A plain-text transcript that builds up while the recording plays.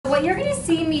what you're going to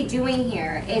see me doing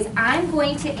here is I'm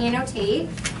going to annotate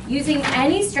using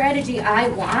any strategy I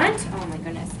want. Oh my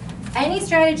goodness. Any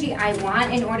strategy I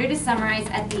want in order to summarize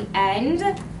at the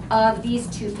end of these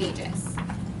 2 pages.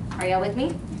 Are y'all with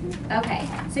me? Okay,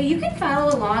 so you can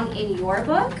follow along in your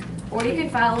book, or you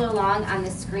can follow along on the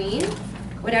screen,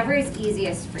 whatever is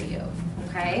easiest for you,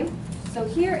 okay? So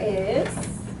here is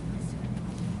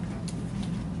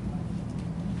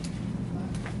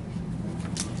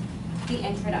the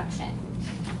introduction.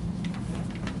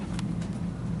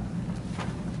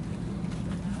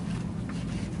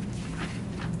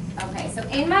 Okay, so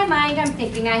in my mind, I'm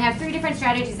thinking I have 3 different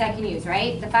strategies I can use,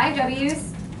 right? The 5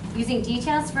 W's, using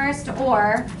details first,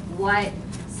 or what,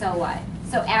 so what.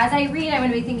 So as I read, I'm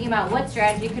going to be thinking about what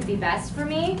strategy could be best for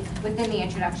me within the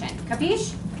introduction.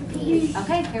 Capiche? Capiche.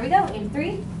 Okay, here we go. In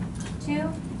 3, 2,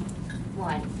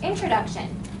 1. Introduction.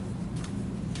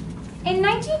 In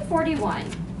 1941,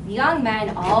 young men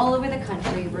all over the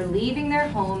country were leaving their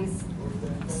homes,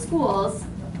 schools,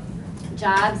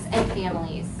 jobs, and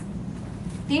families.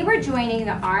 They were joining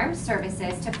the armed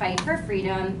services to fight for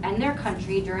freedom and their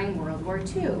country during World War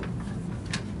II.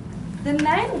 The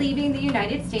men leaving the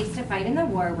United States to fight in the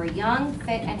war were young,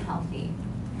 fit, and healthy.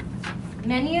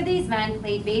 Many of these men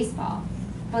played baseball,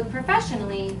 both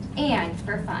professionally and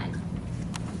for fun.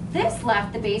 This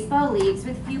left the baseball leagues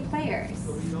with few players.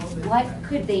 What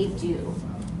could they do?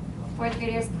 4th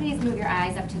graders, please move your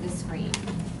eyes up to the screen.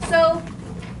 So,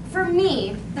 for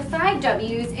me, the 5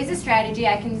 W's is a strategy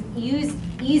I can use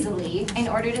easily in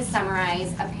order to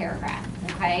summarize a paragraph,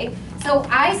 okay? So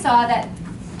I saw that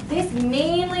this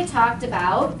mainly talked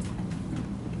about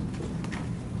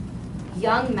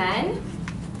young men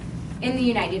in the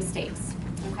United States,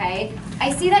 okay?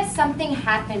 I see that something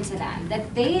happened to them,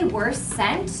 that they were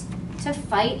sent to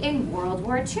fight in World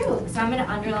War II. So I'm going to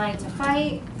underline to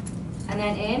fight, and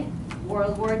then in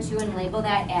World War II, and label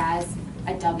that as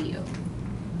a W.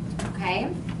 Okay?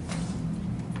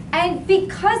 And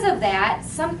because of that,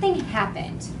 something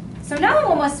happened. So now I'm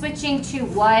almost switching to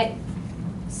what,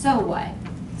 so what.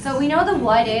 So we know the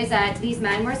what is that these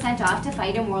men were sent off to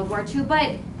fight in World War II,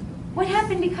 but what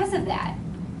happened because of that?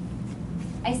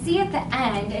 I see at the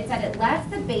end, it said it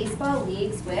left the baseball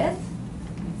leagues with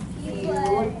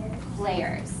few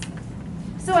players.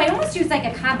 So I almost use like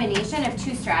a combination of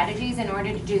 2 strategies in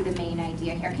order to do the main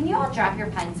idea here. Can you all drop your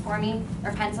pens for me,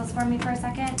 or pencils for me for a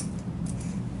second?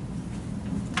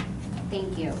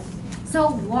 Thank you.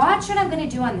 So watch what I'm going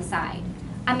to do on the side.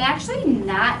 I'm actually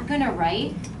not going to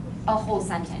write a whole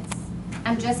sentence.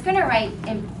 I'm just going to write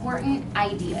important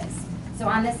ideas. So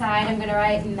on the side, I'm going to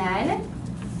write men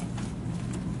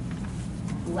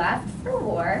left for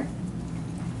war.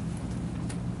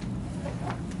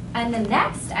 And the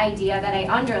next idea that I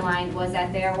underlined was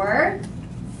that there were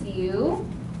few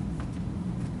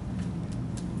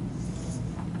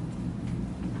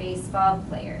baseball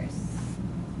players.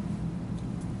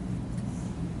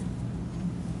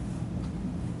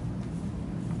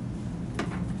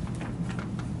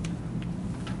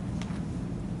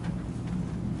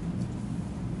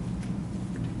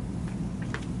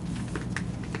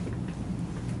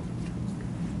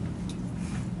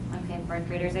 Fourth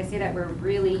graders, I see that we're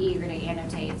really eager to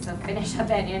annotate, so finish up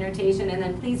that annotation and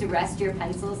then please rest your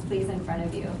pencils, please, in front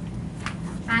of you.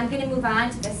 I'm going to move on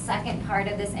to the second part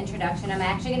of this introduction. I'm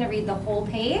actually going to read the whole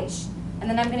page, and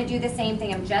then I'm going to do the same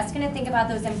thing. I'm just going to think about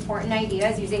those important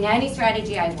ideas using any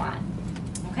strategy I want.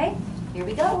 Okay, here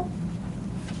we go.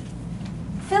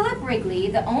 Philip Wrigley,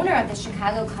 the owner of the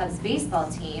Chicago Cubs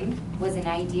baseball team, was an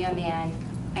idea man,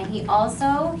 and he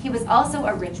was also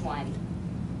a rich one.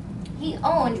 He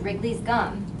owned Wrigley's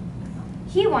Gum.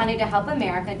 He wanted to help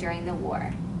America during the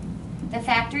war. The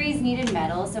factories needed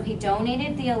metal, so he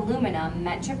donated the aluminum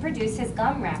meant to produce his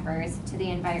gum wrappers to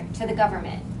the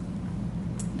government.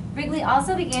 Wrigley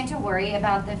also began to worry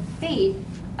about the fate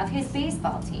of his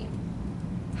baseball team.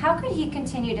 How could he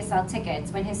continue to sell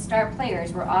tickets when his star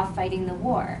players were off fighting the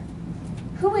war?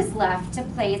 Who was left to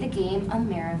play the game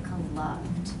America loved?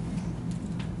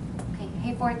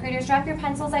 Hey, fourth graders, drop your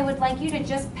pencils. I would like you to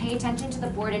just pay attention to the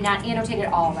board and not annotate it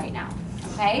all right now,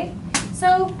 okay?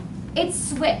 So it's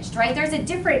switched, right? There's a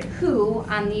different who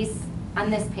on this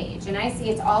page, and I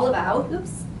see it's all about,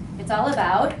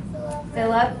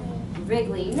 Philip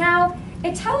Wrigley. Now,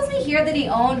 it tells me here that he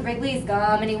owned Wrigley's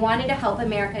Gum and he wanted to help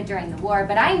America during the war,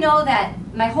 but I know that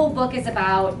my whole book is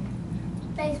about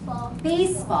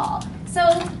baseball.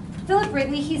 So Philip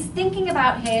Wrigley, he's thinking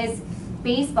about his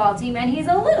baseball team and he's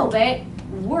a little bit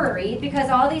worried because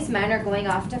all these men are going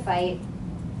off to fight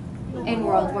in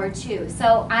World War II.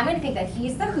 So I'm going to think that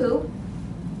he's the who,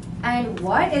 and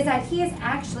what is that he is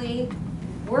actually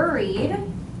worried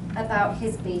about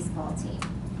his baseball team.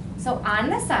 So on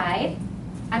the side,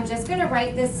 I'm just going to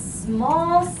write this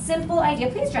small, simple idea.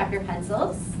 Please drop your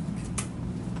pencils.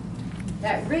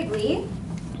 That Wrigley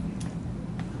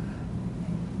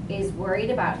is worried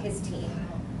about his team.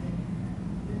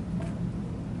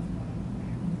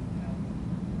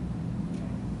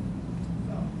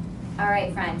 All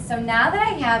right, friends, so now that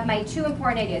I have my two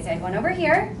important ideas, I have one over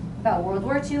here about World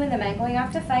War II and the men going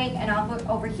off to fight, and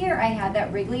over here I have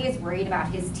that Wrigley is worried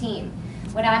about his team.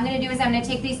 What I'm going to do is I'm going to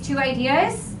take these two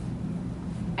ideas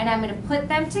and I'm going to put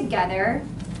them together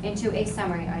into a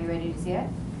summary. Are you ready to see it?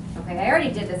 Okay, I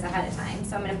already did this ahead of time,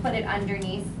 so I'm going to put it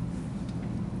underneath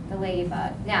the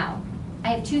ladybug. Now, I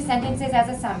have two sentences as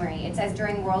a summary. It says,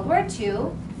 during World War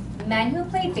II, men who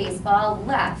played baseball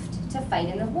left to fight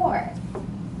in the war.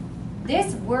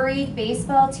 This worried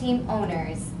baseball team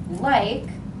owners like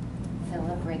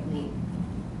Philip Wrigley.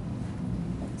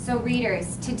 So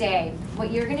readers, today,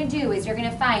 what you're going to do is you're going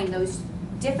to find those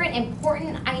different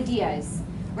important ideas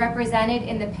represented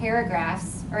in the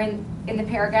paragraphs, or in the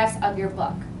paragraphs of your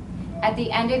book. At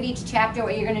the end of each chapter,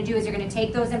 what you're going to do is you're going to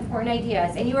take those important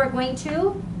ideas and you are going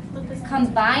to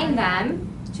combine them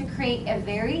to create a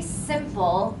very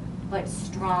simple but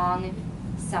strong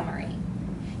summary.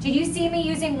 Did you see me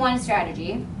using one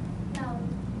strategy? No.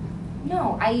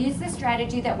 No, I used the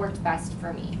strategy that worked best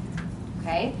for me.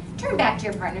 Okay? Turn back to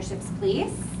your partnerships,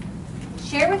 please.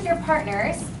 Share with your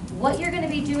partners what you're going to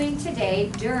be doing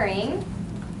today during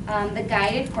the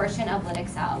guided portion of Lit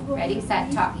Excel. Ready, set,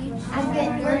 talk. We're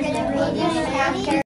going to read it after.